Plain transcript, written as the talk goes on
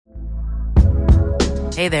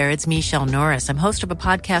Hey there, it's Michelle Norris. I'm host of a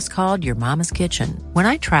podcast called Your Mama's Kitchen. When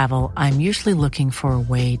I travel, I'm usually looking for a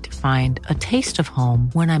way to find a taste of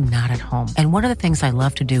home when I'm not at home. And one of the things I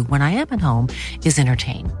love to do when I am at home is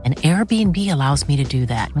entertain. And Airbnb allows me to do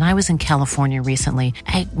that. When I was in California recently,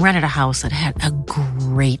 I rented a house that had a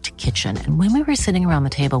great kitchen. And when we were sitting around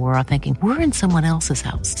the table, we were all thinking, we're in someone else's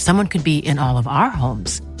house. Someone could be in all of our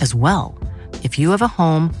homes as well. If you have a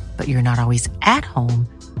home, but you're not always at home,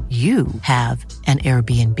 you have an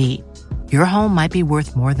Airbnb. Your home might be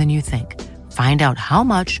worth more than you think. Find out how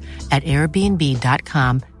much at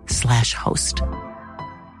airbnb.com/host.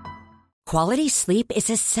 Quality sleep is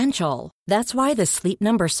essential. That's why the Sleep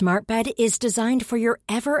Number Smart Bed is designed for your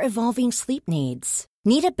ever-evolving sleep needs.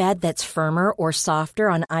 Need a bed that's firmer or softer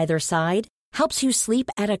on either side? Helps you sleep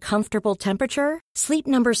at a comfortable temperature? Sleep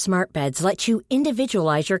Number Smart Beds let you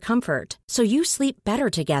individualize your comfort, so you sleep better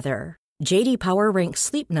together. J.D. Power ranks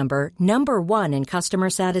Sleep Number number 1 in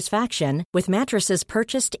customer satisfaction with mattresses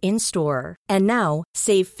purchased in-store. And now,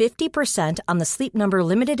 save 50% on the Sleep Number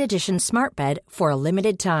Limited Edition Smart Bed for a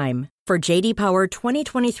limited time. For J.D. Power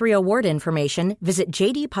 2023 award information, visit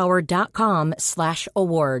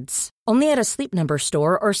jdpower.com/awards. Only at a Sleep Number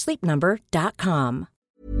store or sleepnumber.com.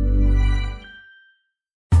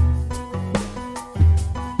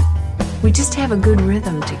 We just have a good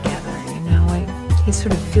rhythm together, you know. He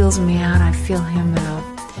sort of feels me out, I feel him out,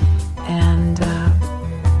 and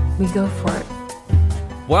we go for it.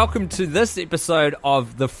 Welcome to this episode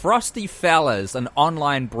of The Frosty Fellas, an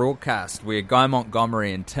online broadcast where Guy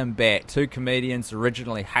Montgomery and Tim Batt, two comedians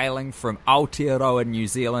originally hailing from Aotearoa, New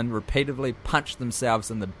Zealand, repeatedly punch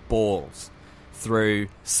themselves in the balls through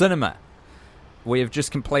cinema. We have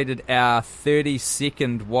just completed our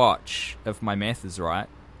 32nd watch, if my math is right.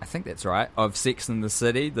 I think that's right, of Sex and the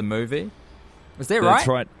City, the movie. Is that right? That's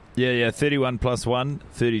right. Yeah, 31 plus 1,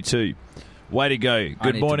 32. Way to go.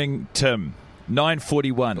 Good morning, Tim.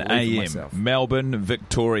 9:41 a.m. Melbourne,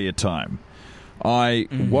 Victoria time. I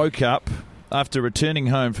woke up after returning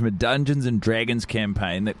home from a Dungeons and Dragons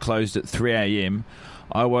campaign that closed at 3 a.m.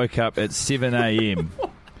 I woke up at 7 a.m.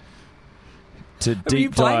 to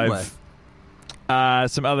deep dive.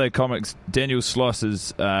 Some other comics. Daniel Sloss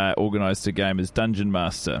has organised a game as Dungeon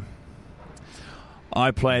Master.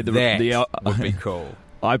 I play the would be cool.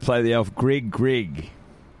 I play the elf Greg.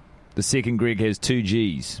 The second Greg has 2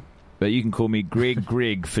 G's, but you can call me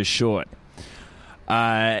Greg for short.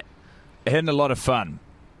 Having a lot of fun,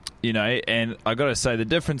 you know, and I got to say the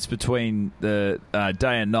difference between the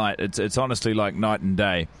day and night, it's honestly like night and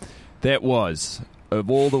day. That was, of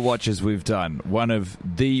all the watches we've done, one of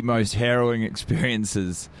the most harrowing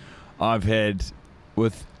experiences I've had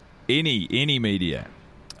with any media.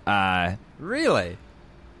 Really?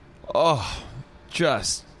 Oh,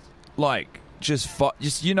 just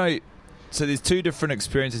you know. So there's 2 different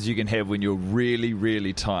experiences you can have when you're really,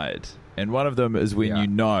 really tired, and one of them is when you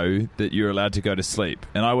know that you're allowed to go to sleep.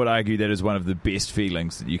 And I would argue that is one of the best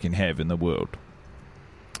feelings that you can have in the world.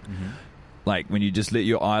 Mm-hmm. Like when you just let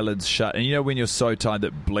your eyelids shut, and you know when you're so tired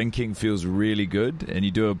that blinking feels really good, and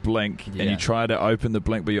you do a blink and you try to open the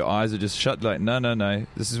blink, but your eyes are just shut. Like no,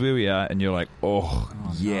 this is where we are, and you're like, oh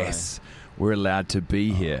yes, we're allowed to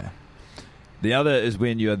be here. The other is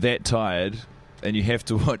when you're that tired and you have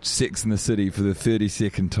to watch Sex and the City for the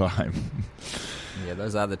 32nd time. Yeah,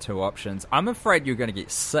 those are the 2 options. I'm afraid you're going to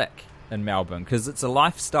get sick in Melbourne because it's a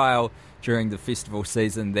lifestyle during the festival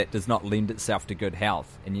season that does not lend itself to good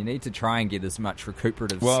health, and you need to try and get as much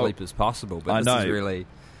recuperative sleep as possible, but this is really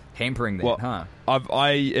hampering that, huh?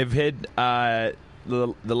 I have had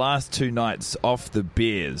the last 2 nights off the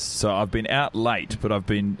beers, so I've been out late, but I've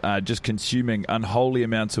been just consuming unholy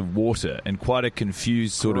amounts of water and quite a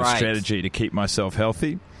confused sort of strategy to keep myself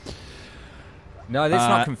healthy. No, that's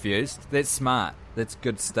not confused. That's smart. That's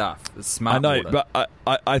good stuff. That's smart. I know, water. But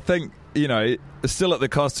I think, you know, still at the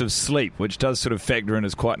cost of sleep, which does sort of factor in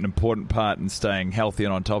as quite an important part in staying healthy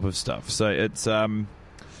and on top of stuff. So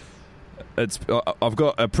I've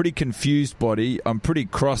got a pretty confused body. I'm pretty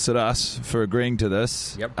cross at us for agreeing to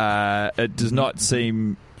this. Yep. It does not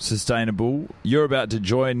seem sustainable. You're about to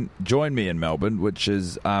join me in Melbourne, which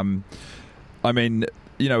is, I mean,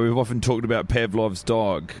 you know, we've often talked about Pavlov's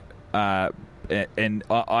dog, and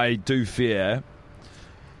I do fear,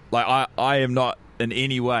 like I am not in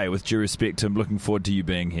any way, with due respect, I'm looking forward to you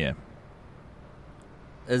being here.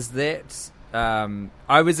 Is that...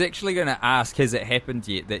 I was actually going to ask, has it happened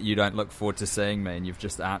yet that you don't look forward to seeing me, and you've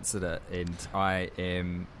just answered it, and I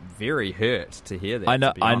am very hurt to hear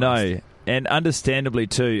that. I know, and understandably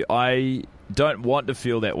too. I don't want to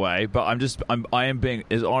feel that way, but I am being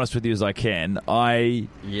as honest with you as I can. I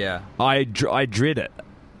dread it.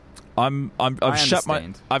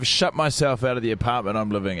 I've shut myself out of the apartment I'm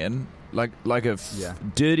living in, like a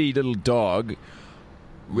dirty little dog,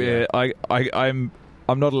 where I'm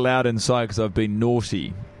not allowed inside because I've been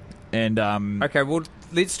naughty. And okay, well,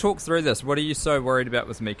 let's talk through this. What are you so worried about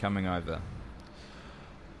with me coming over?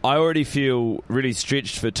 I already feel really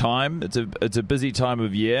stretched for time. It's a busy time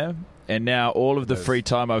of year, and now all of the free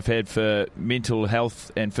time I've had for mental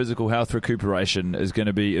health and physical health recuperation is going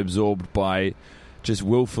to be absorbed by just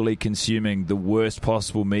willfully consuming the worst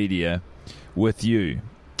possible media with you.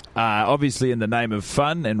 Obviously in the name of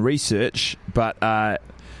fun and research, but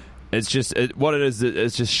it's just what it is.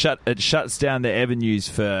 It's just it shuts down the avenues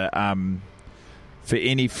for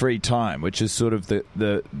any free time, which is sort of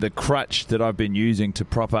the crutch that I've been using to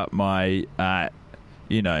prop up my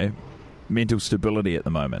mental stability at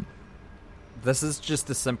the moment. This is just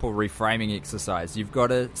a simple reframing exercise. You've got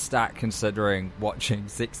to start considering watching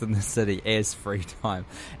Sex and the City as free time,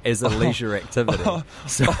 as a leisure activity.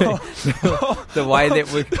 So the way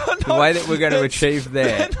that we're going to achieve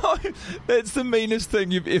that. That's the meanest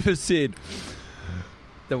thing you've ever said.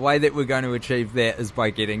 The way that we're going to achieve that is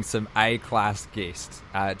by getting some A-class guests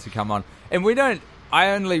to come on. And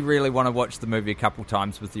I only really want to watch the movie a couple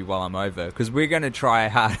times with you while I'm over, because we're going to try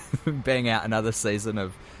hard bang out another season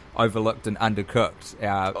of Overlooked and Undercooked,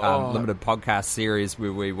 our limited podcast series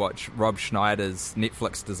where we watch Rob Schneider's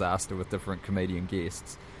Netflix disaster with different comedian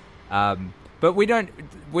guests. But we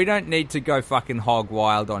don't need to go fucking hog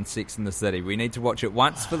wild on Sex and the City. We need to watch it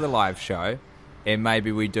once for the live show, and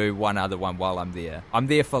maybe we do one other one while I'm there. I'm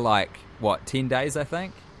there for 10 days, I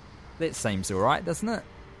think? That seems alright, doesn't it?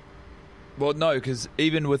 Well, no, because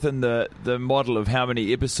even within the model of how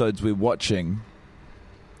many episodes we're watching,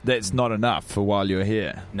 that's not enough for while you're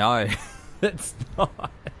here. No, it's not.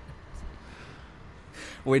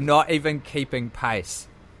 We're not even keeping pace,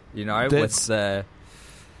 with the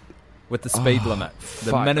speed limit,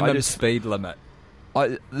 the minimum speed limit.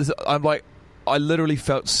 I literally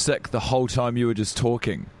felt sick the whole time you were just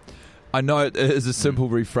talking. I know it is a simple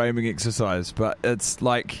reframing exercise, but it's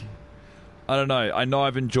like, I don't know. I know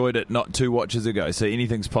I've enjoyed it not 2 watches ago, so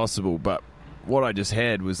anything's possible, but what I just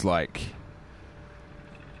had was like...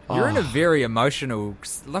 You're in a very emotional...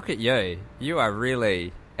 Look at you. You are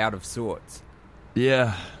really out of sorts.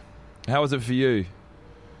 Yeah. How was it for you?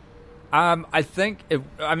 I think...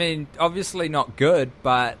 obviously not good,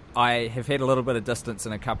 but I have had a little bit of distance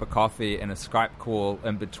and a cup of coffee and a Skype call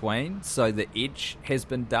in between, so the edge has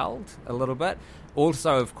been dulled a little bit.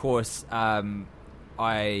 Also, of course,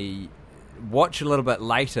 I watch a little bit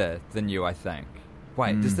later than you, I think.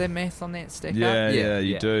 Wait, does that math on that stack up? Yeah,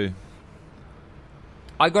 you do.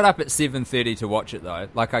 I got up at 7:30 to watch it though.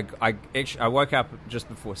 I woke up just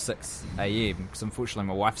before 6 a.m. because unfortunately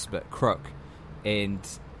my wife's a bit crook, and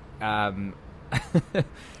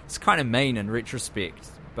it's kind of mean in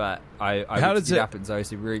retrospect. But I get up and Zoe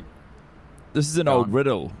said, "This is an old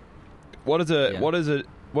riddle. What does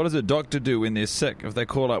a doctor do when they're sick? If they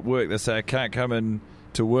call up work, they say I can't come in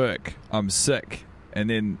to work. I'm sick, and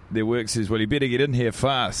then their work says, well, you better get in here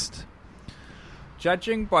fast."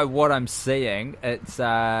 Judging by what I'm seeing, it's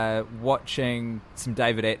watching some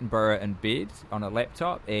David Attenborough in bed on a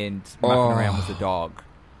laptop and mucking around with a dog.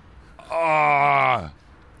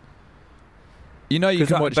 You know you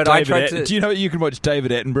can watch David. Do you know you can watch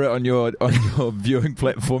David Attenborough on your viewing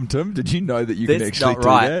platform, Tim? Did you know that you can actually do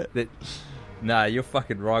that? No, you're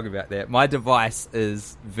fucking wrong about that. My device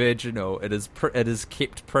is virginal. It is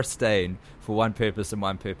kept pristine for one purpose and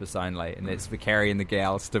one purpose only, and that's for carrying the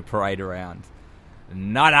gals to parade around.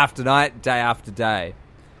 Night after night, day after day.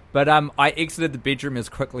 But I exited the bedroom as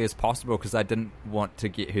quickly as possible because I didn't want to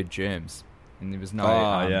get her germs. And there was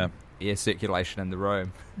no air circulation in the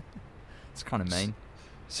room. It's kind of mean.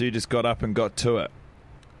 So you just got up and got to it?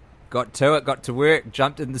 Got to work,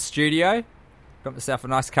 jumped in the studio, got myself a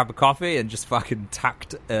nice cup of coffee and just fucking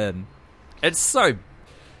tucked in. It's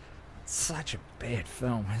such a bad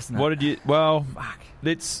film, isn't it? What did you... Well, fuck.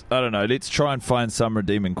 Let's try and find some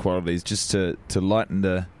redeeming qualities just to lighten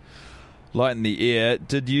the air.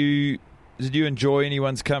 Did you enjoy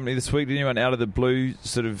anyone's company this week? Did anyone out of the blue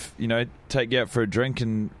sort of, take you out for a drink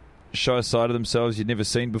and show a side of themselves you'd never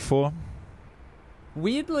seen before?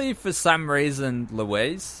 Weirdly, for some reason,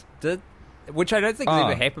 Louise did, which I don't think has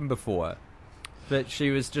ever happened before. But she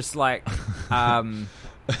was just like... Do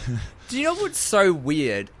you know what's so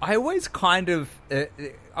weird? I always kind of...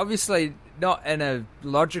 obviously... not in a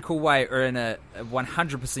logical way or in a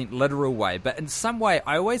 100% literal way, but in some way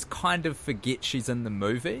I always kind of forget she's in the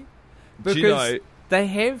movie. Because they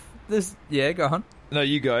have this... Yeah, go on. No,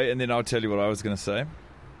 you go, and then I'll tell you what I was going to say.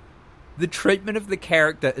 the treatment of the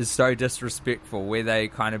character is so disrespectful, where they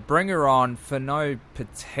kind of bring her on for no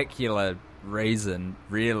particular reason,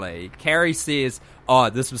 really. Carrie says, oh,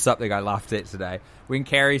 this was something I laughed at today. When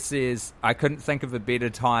Carrie says, I couldn't think of a better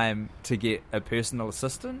time to get a personal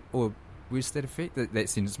assistant, or where's that effect? That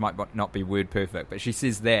sentence might not be word perfect, but she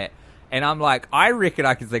says that. And I'm like, I reckon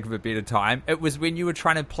I could think of a better time. It was when you were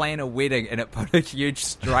trying to plan a wedding and it put a huge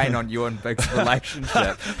strain on you and Big's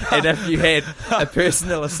relationship. And if you had a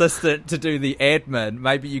personal assistant to do the admin,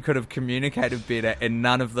 maybe you could have communicated better and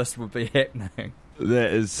none of this would be happening.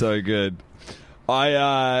 That is so good.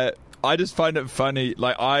 I just find it funny.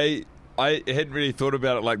 Like, I hadn't really thought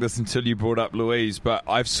about it like this until you brought up Louise, but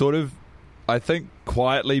I've sort of, I think,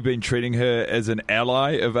 quietly been treating her as an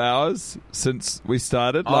ally of ours since we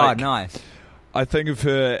started. Oh, nice. I think of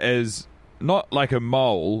her as not like a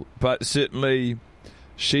mole, but certainly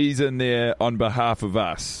she's in there on behalf of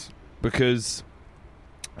us, because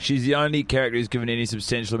she's the only character who's given any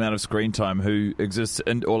substantial amount of screen time who exists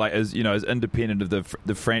or like is independent of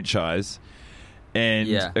the franchise,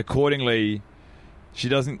 and accordingly, she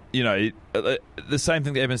doesn't, the same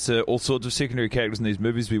thing that happens to all sorts of secondary characters in these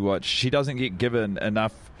movies we watch. She doesn't get given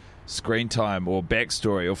enough screen time or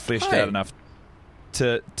backstory or fleshed out enough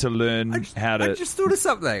to learn how to... I just thought of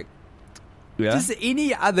something. Yeah? Does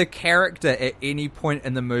any other character at any point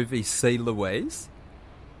in the movie see Louise?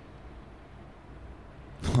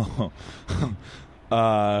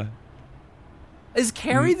 Is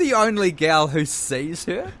Carrie the only gal who sees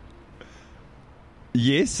her?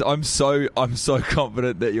 Yes, I'm so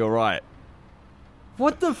confident that you're right.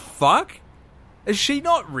 What the fuck? Is she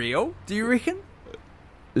not real, do you reckon?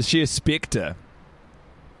 Is she a spectre?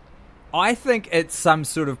 I think it's some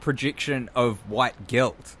sort of projection of white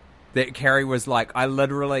guilt. That Carrie was like, I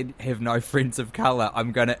literally have no friends of colour.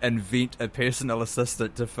 I'm going to invent a personal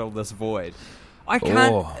assistant to fill this void. I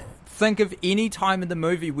can't think of any time in the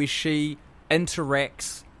movie where she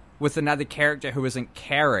interacts with another character who isn't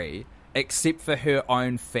Carrie, except for her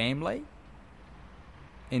own family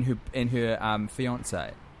and her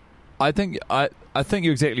fiance. I think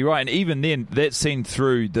you're exactly right, and even then, that's seen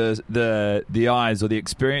through the eyes or the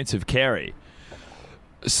experience of Carrie.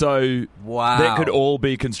 So that could all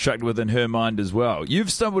be constructed within her mind as well.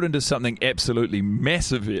 You've stumbled into something absolutely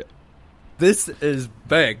massive here. This is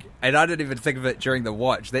big, and I didn't even think of it during the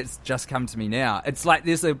watch. That's just come to me now. It's like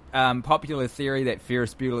there's a popular theory that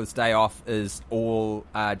Ferris Bueller's Day Off is all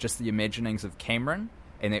just the imaginings of Cameron,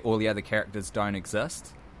 and that all the other characters don't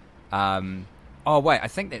exist. Oh, wait, I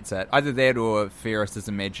think that's it. Either that or Ferris is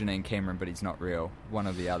imagining Cameron, but he's not real. One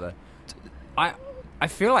or the other. I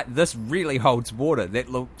feel like this really holds water. That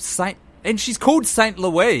and she's called Saint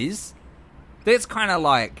Louise. That's kind of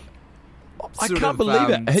like... I can't believe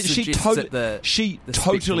it. She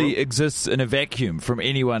totally exists in a vacuum from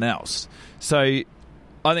anyone else. So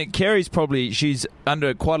I think Carrie's she's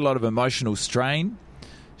under quite a lot of emotional strain.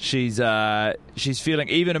 She's feeling,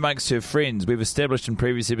 even amongst her friends, we've established in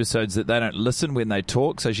previous episodes that they don't listen when they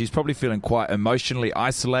talk, so she's probably feeling quite emotionally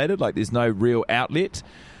isolated, like there's no real outlet.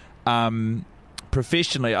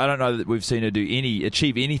 Professionally, I don't know that we've seen her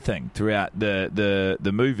achieve anything throughout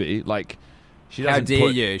the movie. Like, how dare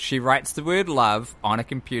you? She writes the word love on a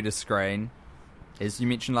computer screen, as you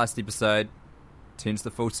mentioned last episode, turns the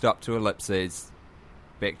full stop to ellipses,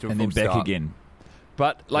 back to a full stop. And then back again.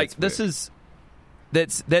 But, like, that's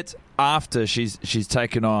after she's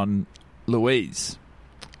taken on Louise.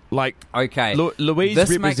 Like, okay,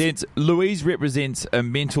 Louise represents a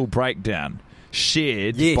mental breakdown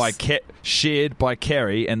shared by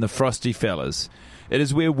Carrie and the Frosty fellas. It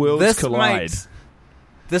is where worlds collide.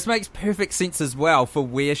 This makes perfect sense as well for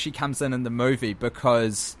where she comes in the movie,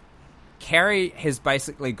 because Carrie has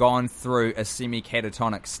basically gone through a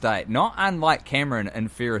semi-catatonic state, not unlike Cameron and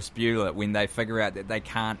Ferris Bueller when they figure out that they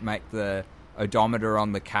can't make the odometer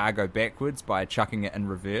on the car go backwards by chucking it in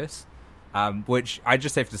reverse, which I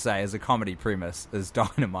just have to say, as a comedy premise, is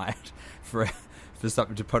dynamite for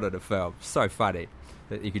something to put in a film. So funny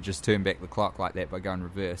that you could just turn back the clock like that by going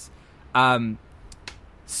reverse.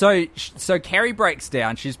 So Carrie breaks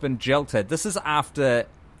down. She's been jilted. This is after,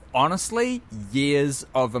 honestly, years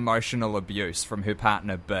of emotional abuse from her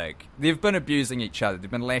partner, Big. They've been abusing each other. They've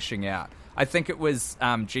been lashing out. I think it was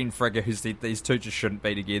Gene Frigga who said these two just shouldn't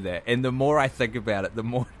be together. And the more I think about it,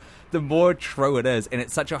 the more true it is. And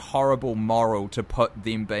it's such a horrible moral to put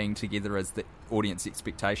them being together as the audience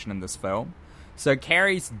expectation in this film. So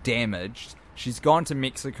Carrie's damaged. She's gone to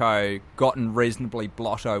Mexico, gotten reasonably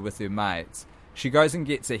blotto with her mates. She goes and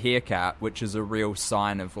gets a haircut, which is a real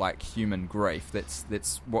sign of, like, human grief.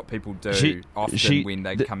 That's what people do often when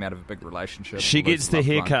they come out of a big relationship. She gets the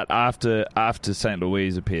haircut after St.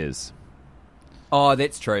 Louise appears. Oh,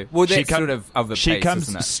 that's true. Well, that's sort of the she piece, comes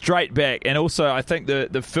isn't it? straight back, and also I think the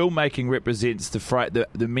filmmaking represents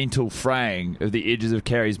the mental fraying of the edges of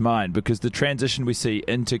Carrie's mind, because the transition we see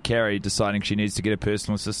into Carrie deciding she needs to get a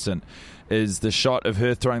personal assistant is the shot of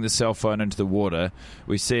her throwing the cell phone into the water.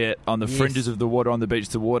 We see it on the fringes of the water on the beach.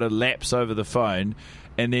 The water laps over the phone.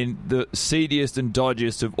 And then the seediest and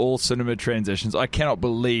dodgiest of all cinema transitions, I cannot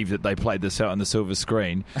believe that they played this out on the silver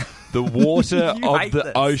screen. The water of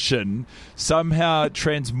the ocean somehow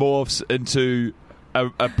transmorphs into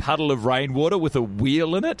a puddle of rainwater with a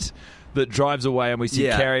wheel in it that drives away, and we see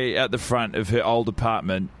Carrie at the front of her old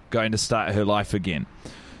apartment going to start her life again.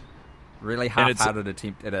 Really half-hearted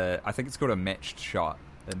attempt at I think it's called a matched shot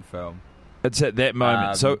in film. It's at that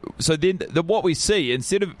moment. So then what we see,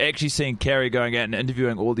 instead of actually seeing Carrie going out and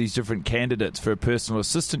interviewing all these different candidates for a personal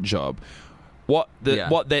assistant job, what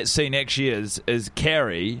that scene actually is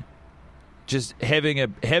Carrie just having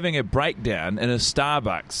a breakdown in a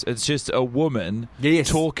Starbucks. It's just a woman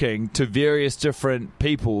talking to various different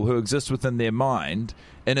people who exist within their mind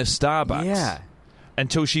in a Starbucks. Yeah.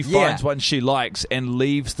 Until she finds one she likes and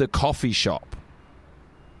leaves the coffee shop.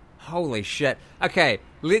 Holy shit. Okay,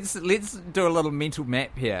 let's do a little mental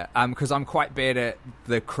map here, because I'm quite bad at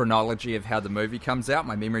the chronology of how the movie comes out.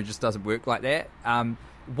 My memory just doesn't work like that.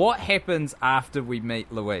 What happens after we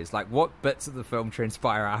meet Louise? Like, what bits of the film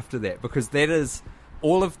transpire after that? Because that is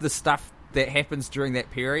all of the stuff that happens during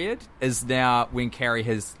that period is now when Carrie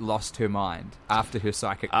has lost her mind after her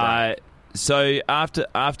psychic break. So after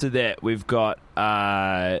that, we've got...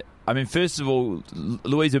 first of all,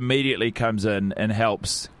 Louise immediately comes in and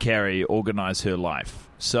helps Carrie organise her life.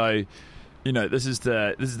 So, this is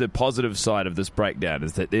the positive side of this breakdown,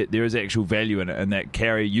 is that there is actual value in it, and that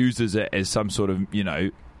Carrie uses it as some sort of,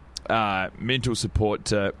 mental support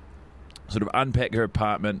to sort of unpack her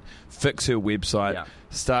apartment, fix her website,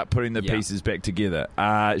 start putting the pieces back together.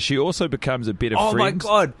 She also becomes a better friend. Oh my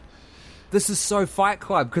God! This is so Fight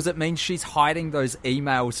Club, because it means she's hiding those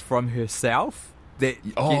emails from herself that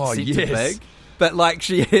get sent to Big. But,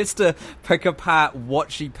 she has to pick apart what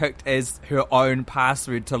she picked as her own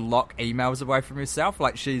password to lock emails away from herself.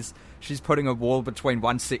 She's putting a wall between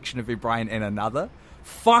one section of her brain and another.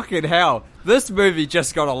 Fucking hell. This movie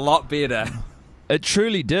just got a lot better. It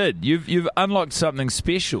truly did. You've unlocked something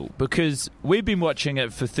special, because we've been watching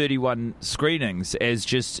it for 31 screenings as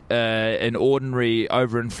just an ordinary,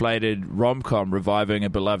 overinflated rom-com reviving a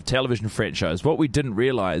beloved television franchise. What we didn't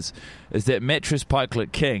realise is that Mattress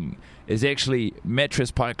Pikelet King is actually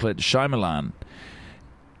Mattress Pikelet Shyamalan.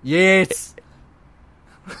 Yes.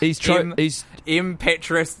 He's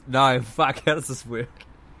Petrus. No, fuck. How does this work?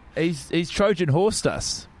 He's Trojan horsed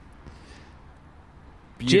us.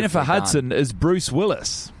 Jennifer Hudson is Bruce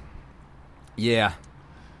Willis. Yeah.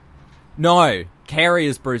 No, Carrie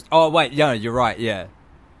is Bruce. Oh wait, no, you're right. Yeah.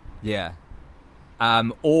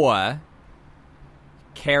 Or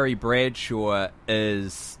Carrie Bradshaw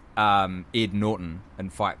is Ed Norton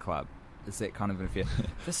in Fight Club. Is that kind of unfair?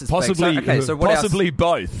 This is possibly big. So, okay, so what possibly else?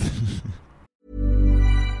 Both.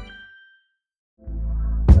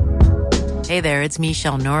 Hey there, it's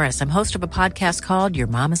Michelle Norris. I'm host of a podcast called Your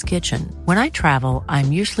Mama's Kitchen. When I travel,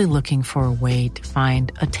 I'm usually looking for a way to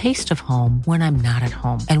find a taste of home when I'm not at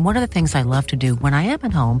home. And one of the things I love to do when I am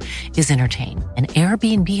at home is entertain. And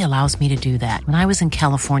Airbnb allows me to do that. When I was in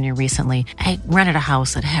California recently, I rented a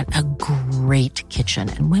house that had a great kitchen.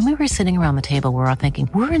 And when we were sitting around the table, we were all thinking,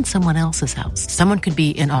 we're in someone else's house. Someone could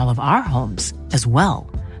be in all of our homes as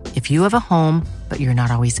well. If you have a home, but you're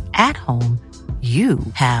not always at home, you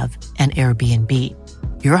have an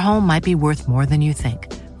Airbnb. Your home might be worth more than you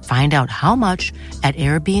think. Find out how much at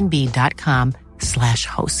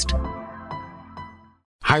airbnb.com/host.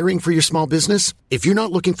 Hiring for your small business? If you're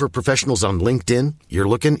not looking for professionals on LinkedIn, you're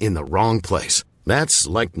looking in the wrong place. That's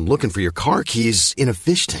like looking for your car keys in a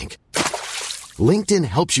fish tank. LinkedIn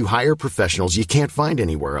helps you hire professionals you can't find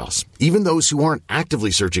anywhere else, even those who aren't actively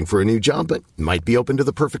searching for a new job but might be open to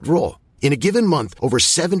the perfect role. In a given month, over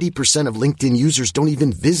 70% of LinkedIn users don't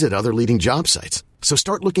even visit other leading job sites. So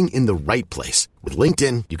start looking in the right place. With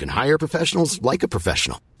LinkedIn, you can hire professionals like a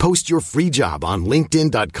professional. Post your free job on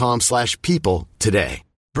linkedin.com/people today.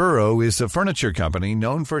 Burrow is a furniture company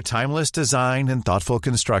known for timeless design and thoughtful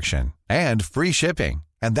construction, and free shipping.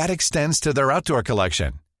 And that extends to their outdoor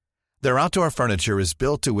collection. Their outdoor furniture is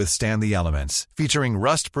built to withstand the elements, featuring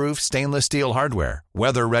rust-proof stainless steel hardware,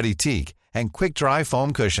 weather-ready teak, and quick-dry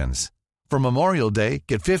foam cushions. For Memorial Day,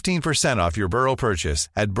 get 15% off your Burrow purchase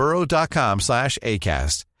at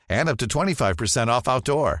burrow.com/ACAST and up to 25% off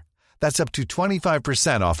outdoor. That's up to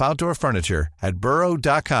 25% off outdoor furniture at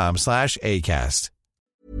burrow.com/ACAST.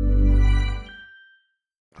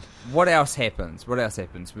 What else happens?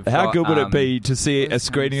 How good would it be to see a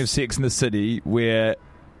screening of Sex and the City where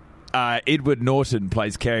Edward Norton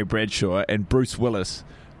plays Carrie Bradshaw and Bruce Willis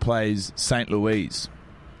plays St. Louise?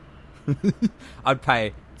 I'd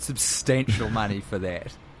pay substantial money for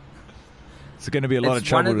that. It's going to be a lot of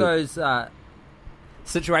trouble. It's one of those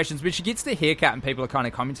situations where she gets the haircut and people are kind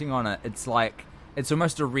of commenting on it. It's like, it's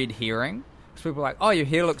almost a red herring. Because people are like, oh, your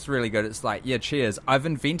hair looks really good. It's like, yeah, cheers. I've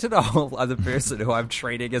invented a whole other person who I'm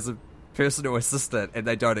treating as a personal assistant and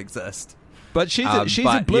they don't exist. But she's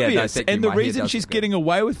oblivious, and the reason she's getting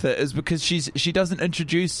away with it is because she doesn't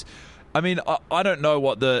introduce. I mean, I don't know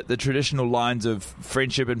what the traditional lines of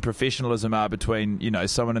friendship and professionalism are between, you know,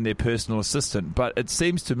 someone and their personal assistant, but it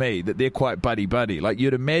seems to me that they're quite buddy-buddy. Like,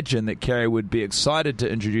 you'd imagine that Carrie would be excited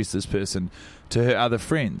to introduce this person to her other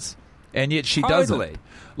friends, and yet she doesn't.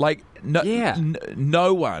 Like,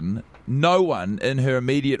 no one in her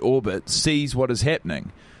immediate orbit sees what is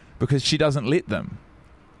happening because she doesn't let them.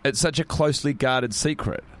 It's such a closely guarded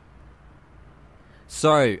secret.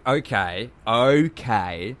 So, okay.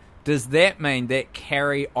 Does that mean that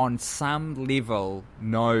Carrie, on some level,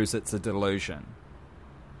 knows it's a delusion?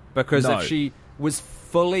 Because if she was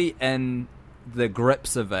fully in the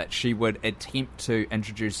grips of it, she would attempt to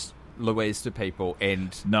introduce Louise to people,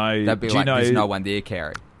 and they'd be like, there's no one there,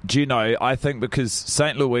 Carrie. Do you know, I think because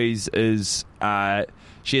St. Louise is...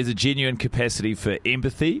 she has a genuine capacity for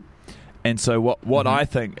empathy. And so what I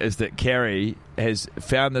think is that Carrie has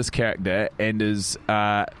found this character and is...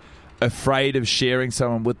 afraid of sharing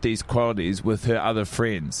someone with these qualities with her other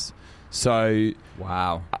friends. So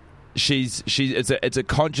wow, it's a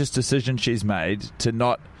conscious decision she's made to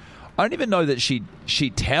not. I don't even know that she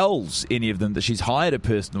tells any of them that she's hired a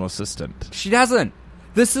personal assistant. She doesn't.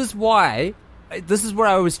 This is what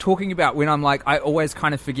I was talking about when I'm like, I always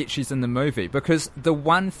kind of forget she's in the movie, because the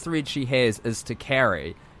one thread she has is to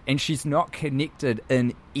Carrie, and she's not connected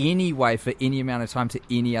in any way for any amount of time to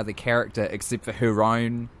any other character except for her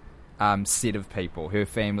own set of people, her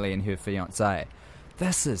family and her fiancé.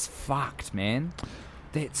 This is fucked, man.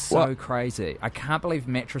 That's so crazy. I can't believe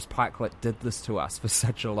Mattress Pikelet did this to us for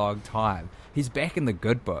such a long time. He's back in the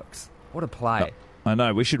good books. What a play. I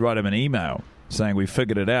know. We should write him an email saying we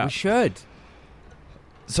figured it out. We should.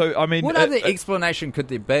 So, I mean... What other explanation could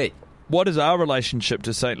there be? What is our relationship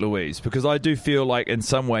to St. Louise? Because I do feel like in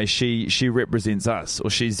some way she represents us, or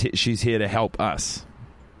she's here to help us.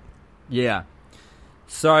 Yeah.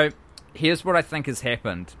 So... here's what I think has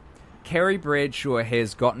happened. Carrie Bradshaw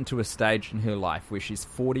has gotten to a stage in her life where she's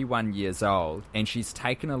 41 years old, and she's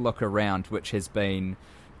taken a look around, which has been...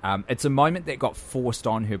 it's a moment that got forced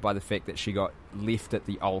on her by the fact that she got left at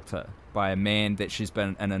the altar by a man that she's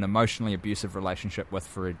been in an emotionally abusive relationship with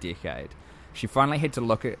for a decade. She finally had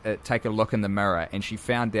to take a look in the mirror, and she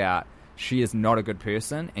found out she is not a good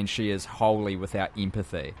person, and she is wholly without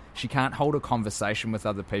empathy. She can't hold a conversation with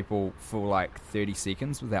other people for like 30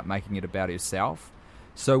 seconds without making it about herself.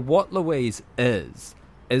 So what Louise is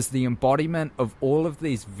the embodiment of all of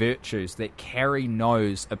these virtues that Carrie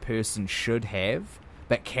knows a person should have,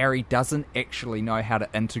 but Carrie doesn't actually know how to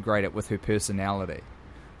integrate it with her personality.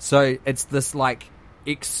 So it's this like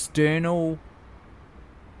external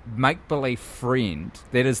make-believe friend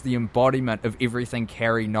that is the embodiment of everything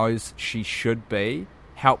Carrie knows she should be: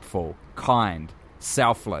 helpful, kind,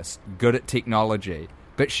 selfless, good at technology,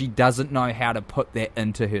 but she doesn't know how to put that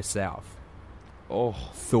into herself.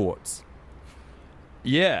 Thoughts?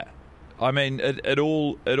 Yeah, I mean it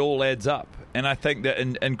all adds up, and I think that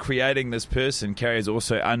in creating this person, Carrie has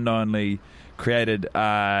also unknowingly created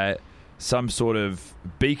some sort of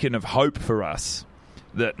beacon of hope for us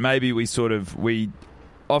that maybe we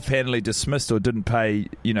offhandedly dismissed or didn't pay,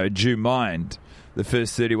 due mind the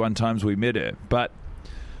first 31 times we met her. But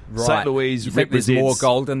right. St. Louise you think represents... there's more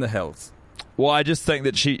gold in the hills? Well, I just think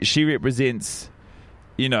that she represents,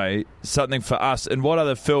 something for us. In what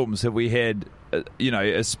other films have we had,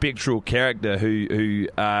 a spectral character who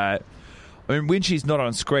when she's not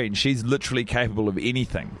on screen, she's literally capable of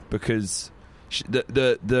anything, because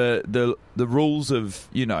the rules of,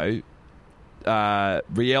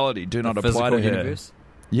 reality do not apply to her. Universe?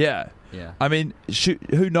 Yeah. I mean,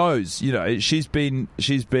 who knows? She's been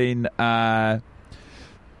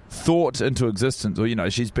thought into existence, or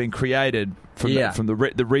she's been created from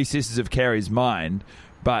the recesses of Carrie's mind.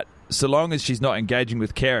 But so long as she's not engaging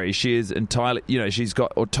with Carrie, she is entirely, she's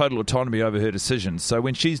got total autonomy over her decisions. So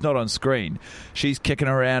when she's not on screen, she's kicking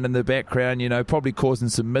around in the background, probably causing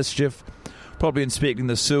some mischief, probably inspecting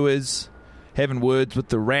the sewers, having words with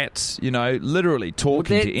the rats, literally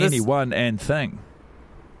talking to anyone and thing.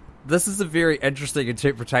 This is a very interesting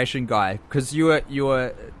interpretation, Guy, because you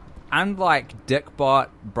were unlike Dickbot,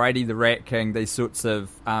 Brady the Rat King, these sorts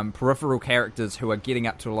of peripheral characters who are getting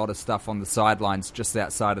up to a lot of stuff on the sidelines just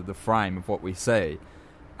outside of the frame of what we see,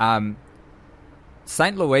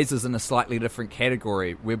 St. Louise is in a slightly different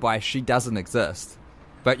category whereby she doesn't exist.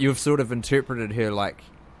 But you've sort of interpreted her like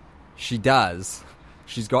she does.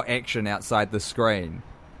 She's got action outside the screen,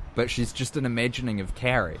 but she's just an imagining of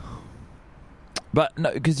Carrie. But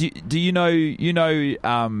no, because it's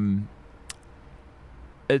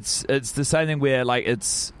the same thing where like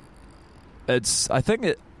it's I think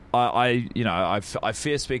it I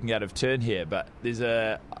fear speaking out of turn here, but there's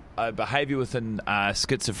a behaviour within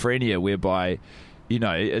schizophrenia whereby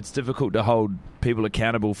it's difficult to hold people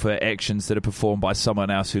accountable for actions that are performed by someone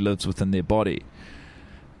else who lives within their body.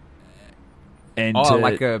 And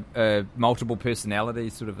like a multiple personality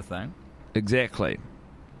sort of a thing. Exactly.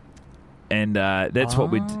 And that's what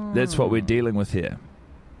we're dealing with here.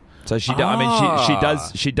 So she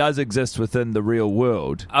does exist within the real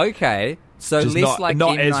world. Okay, so just less like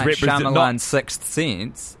not M. as Night Shyamalan's Sixth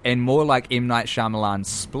Sense, and more like M. Night Shyamalan's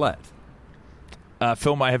Split.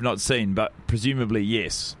 Film I have not seen, but presumably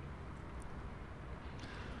yes.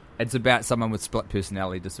 It's about someone with split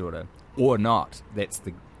personality disorder, or not. That's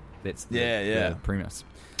the premise.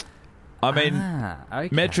 I mean,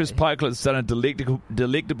 okay. Mattress Pikelet's done a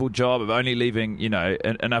delectable job of only leaving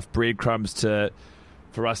enough breadcrumbs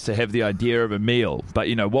for us to have the idea of a meal. But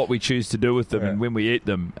what we choose to do with them and when we eat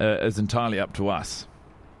them is entirely up to us.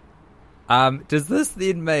 Does this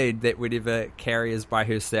then mean that whenever Carrie is by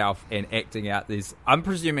herself and acting out these... I'm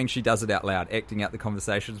presuming she does it out loud, acting out the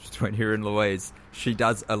conversations between her and Louise, she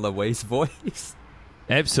does a Louise voice?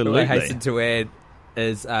 Absolutely. Who I hasten to add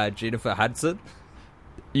is Jennifer Hudson.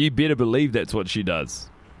 You better believe that's what she does.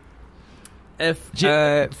 If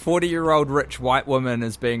a 40-year-old rich white woman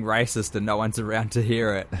is being racist and no one's around to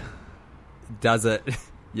hear it, does it,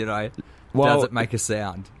 does it make a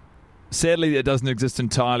sound? Sadly, it doesn't exist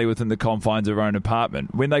entirely within the confines of her own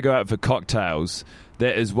apartment. When they go out for cocktails,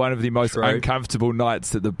 that is one of the most uncomfortable nights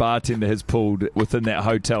that the bartender has pulled within that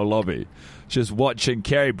hotel lobby. Just watching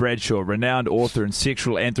Carrie Bradshaw, renowned author and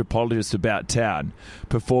sexual anthropologist about town,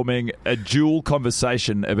 performing a dual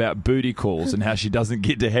conversation about booty calls and how she doesn't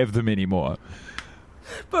get to have them anymore.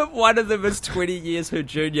 But one of them is 20 years her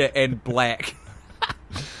junior and black.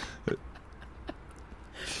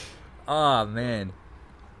 Oh, man.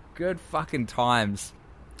 Good fucking times.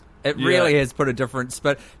 It really has put a different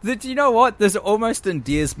spin. Do you know what? This almost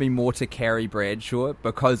endears me more to Carrie Bradshaw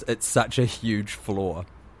because it's such a huge flaw.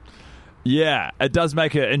 Yeah, it does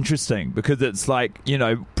make it interesting because it's like,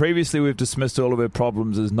 previously we've dismissed all of her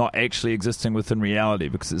problems as not actually existing within reality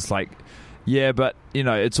because it's like, yeah, but,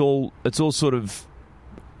 it's all sort of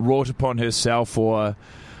wrought upon herself, or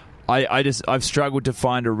I've struggled to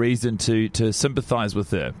find a reason to sympathise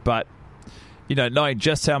with her. But, knowing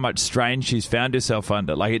just how much strain she's found herself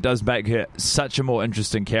under, like, it does make her such a more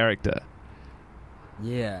interesting character.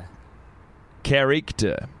 Yeah.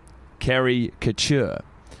 Caricature.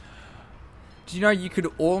 Do you know you could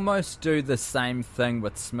almost do the same thing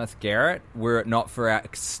with Smith Garrett were it not for our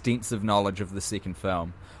extensive knowledge of the second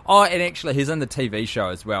film? Oh, and actually, he's in the TV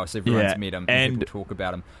show as well, so everyone's met him and people talk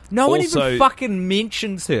about him. No one even fucking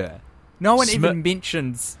mentions her. No one even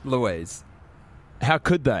mentions Louise. How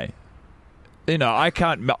could they? I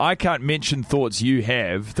can't mention thoughts you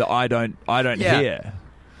have that I don't hear.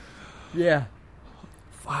 Yeah.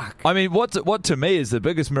 Fuck. I mean, what to me is the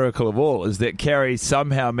biggest miracle of all is that Carrie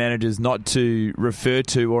somehow manages not to refer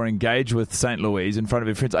to or engage with St. Louise in front of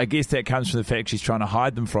her friends. I guess that comes from the fact she's trying to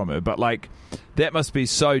hide them from her. But, like, that must be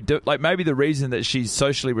so... maybe the reason that she's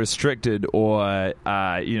socially restricted or,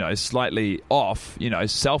 slightly off,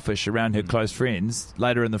 selfish around her close friends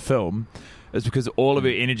later in the film is because all of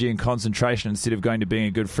her energy and concentration, instead of going to being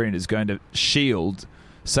a good friend, is going to shield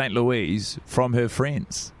St. Louise from her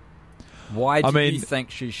friends. Why do you think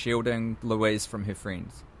she's shielding Louise from her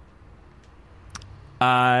friends?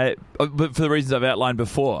 But for the reasons I've outlined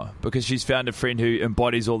before, because she's found a friend who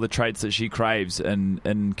embodies all the traits that she craves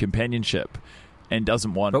in companionship, and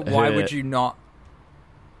doesn't want. But why would you not?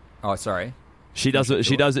 Oh, sorry. She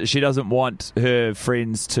doesn't want her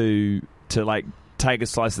friends to like take a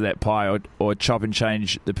slice of that pie or chop and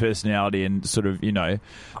change the personality and sort of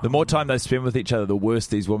the more time they spend with each other, the worse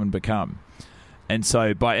these women become. And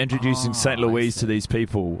so by introducing St. Louise to these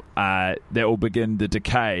people, that will begin the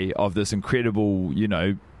decay of this incredible,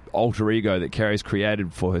 alter ego that Carrie's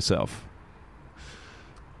created for herself.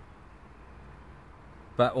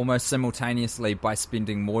 But almost simultaneously, by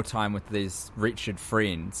spending more time with these wretched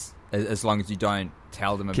friends, as long as you don't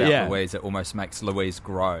tell them about Louise, it almost makes Louise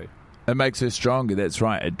grow. It makes her stronger, that's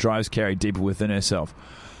right. It drives Carrie deeper within herself.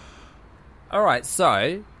 All right,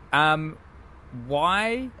 so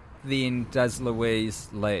why then does Louise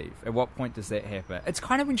leave? At what point does that happen? It's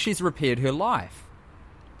kind of when she's repaired her life.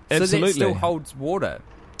 Absolutely. So that still holds water.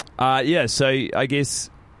 Yeah, so I guess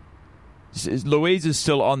Louise is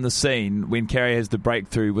still on the scene when Carrie has the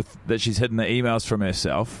breakthrough that she's hidden the emails from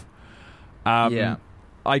herself. Yeah.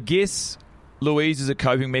 I guess Louise is a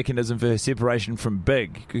coping mechanism for her separation from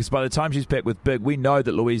Big, because by the time she's back with Big, we know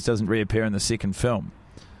that Louise doesn't reappear in the second film.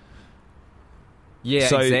 Yeah,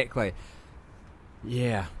 exactly.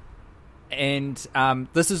 Yeah. And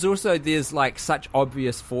this is also, there's like such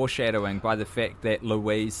obvious foreshadowing by the fact that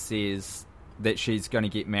Louise says that she's going to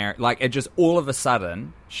get married. Like, it just all of a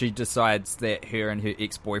sudden, she decides that her and her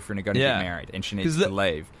ex-boyfriend are going to get married and she needs to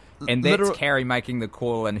leave. And that's Carrie making the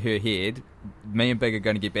call in her head. Me and Big are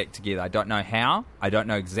going to get back together. I don't know how. I don't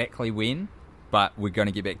know exactly when. But we're going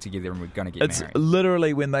to get back together and we're going to get married. It's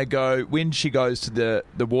literally when she goes to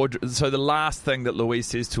the wardrobe. So the last thing that Louise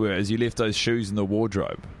says to her is, "You left those shoes in the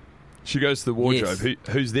wardrobe." She goes to the wardrobe. Yes.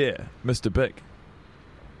 Who's there? Mr. Big.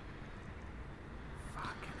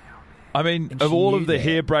 Fucking hell, man. I mean, of all of the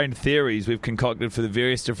harebrained theories we've concocted for the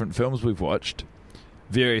various different films we've watched,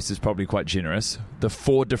 various is probably quite generous, the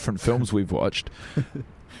 4 different films we've watched,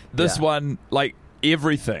 this one, like,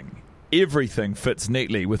 everything fits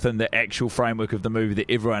neatly within the actual framework of the movie that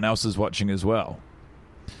everyone else is watching as well.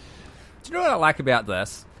 Do you know what I like about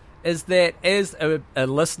this? Is that as a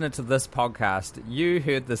listener to this podcast, you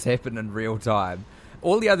heard this happen in real time.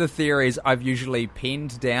 All the other theories I've usually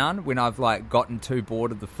penned down when I've like gotten too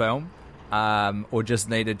bored of the film, or just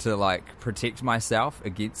needed to like protect myself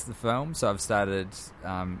against the film. So I've started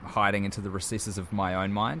hiding into the recesses of my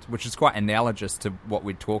own mind, which is quite analogous to what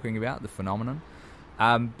we're talking about, the phenomenon.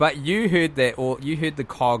 But you heard that, or you heard the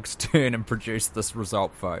cogs turn and produce this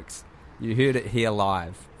result, folks. You heard it here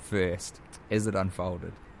live first as it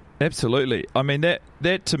unfolded. Absolutely. I mean,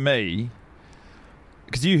 that to me,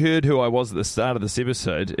 because you heard who I was at the start of this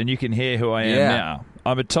episode, and you can hear who I am now.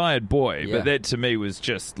 I'm a tired boy, but that to me was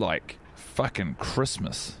just like fucking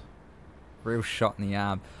Christmas. Real shot in the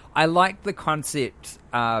arm. I like the concept.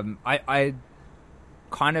 I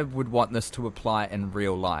kind of would want this to apply in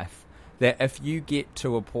real life. That if you get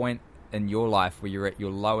to a point in your life where you're at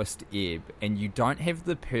your lowest ebb and you don't have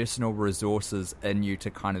the personal resources in you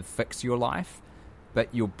to kind of fix your life,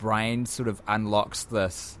 but your brain sort of unlocks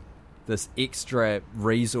this extra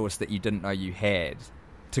resource that you didn't know you had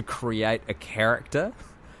to create a character,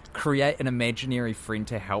 create an imaginary friend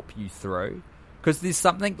to help you through. Because there's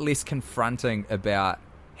something less confronting about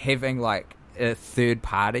having like a third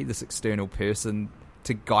party, this external person,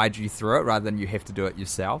 to guide you through it rather than you have to do it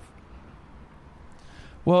yourself.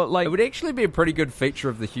 Well, like, it would actually be a pretty good feature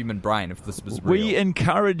of the human brain if this was real. We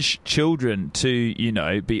encourage children to,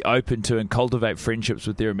 be open to and cultivate friendships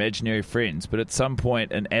with their imaginary friends, but at some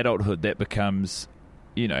point in adulthood that becomes,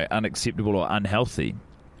 unacceptable or unhealthy.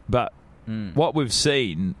 But what we've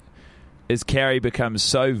seen is Carrie becomes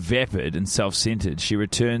so vapid and self-centered, she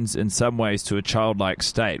returns in some ways to a childlike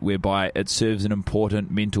state whereby it serves an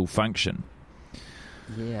important mental function.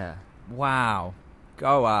 Yeah. Wow.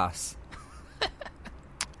 Go us.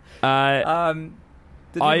 Did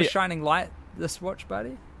you have a shining light this watch,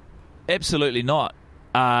 buddy? Absolutely not.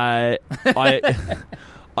 I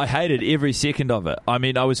hated every second of it. I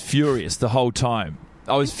mean, I was furious the whole time.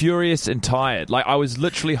 I was furious and tired. Like, I was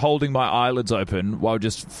literally holding my eyelids open while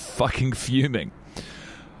just fucking fuming.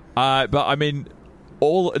 But, I mean,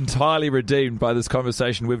 all entirely redeemed by this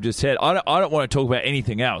conversation we've just had. I don't want to talk about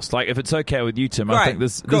anything else. Like, if it's okay with you, Tim, right. I think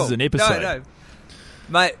this is an episode. No.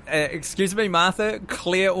 Mate, excuse me, Martha,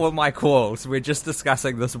 clear all my calls. We're just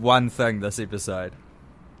discussing this one thing this episode.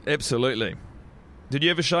 Absolutely. Did you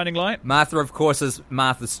have a shining light? Martha, of course, is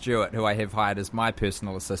Martha Stewart, who I have hired as my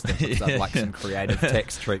personal assistant because I'd like some creative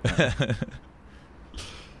text treatment.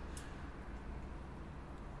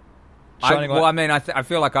 I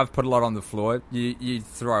feel like I've put a lot on the floor. You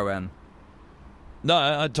throw in.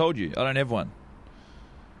 No, I told you. I don't have one.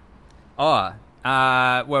 Oh,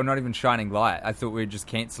 well, not even shining light. I thought we'd just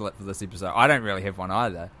cancel it for this episode. I don't really have one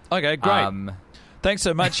either. Okay, great. Thanks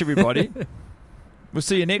so much, everybody. We'll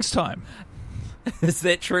see you next time. Is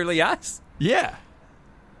that truly us? Yeah.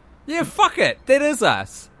 Yeah, fuck it. That is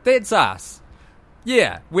us. That's us.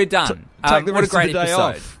 Yeah, we're done. Take the rest what a great of the day episode.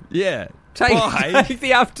 off. Yeah. Take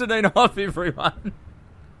the afternoon off, everyone.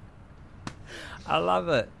 I love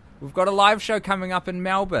it. We've got a live show coming up in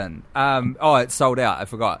Melbourne. It's sold out. I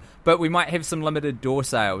forgot. But we might have some limited door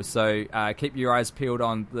sales, so keep your eyes peeled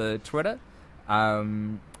on the Twitter.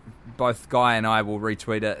 Both Guy and I will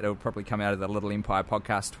retweet it. It'll probably come out of the Little Empire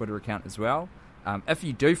podcast Twitter account as well. If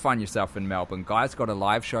you do find yourself in Melbourne, Guy's got a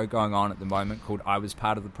live show going on at the moment called I Was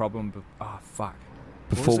Part of the Problem.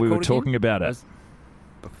 Before we were talking about it.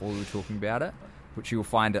 Before we were talking about it, which you'll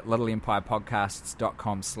find at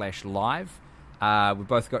littleempirepodcasts.com/live. We've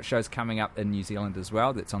both got shows coming up in New Zealand as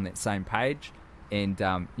well that's on that same page. And,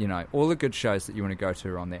 all the good shows that you want to go to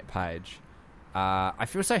are on that page. I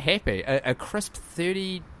feel so happy. A crisp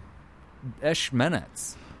 30-ish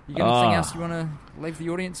minutes. You got anything else you want to leave the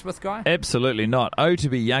audience with, Guy? Absolutely not. Oh, to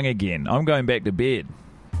be young again. I'm going back to bed.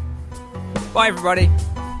 Bye, everybody.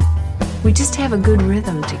 We just have a good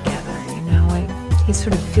rhythm together, he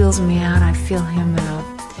sort of feels me out, I feel him out,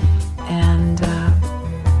 and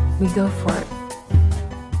we go for it.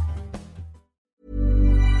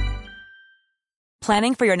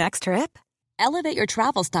 Planning for your next trip? Elevate your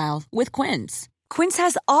travel style with Quince. Quince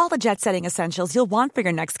has all the jet-setting essentials you'll want for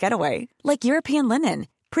your next getaway, like European linen,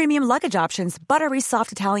 premium luggage options, buttery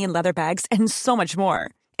soft Italian leather bags, and so much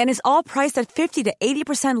more. And is all priced at 50 to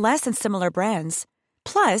 80% less than similar brands.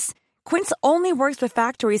 Plus, Quince only works with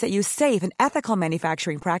factories that use safe and ethical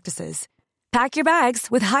manufacturing practices. Pack your bags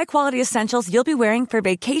with high-quality essentials you'll be wearing for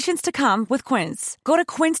vacations to come with Quince. Go to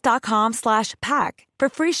quince.com/pack for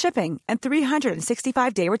free shipping and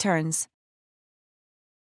 365-day returns.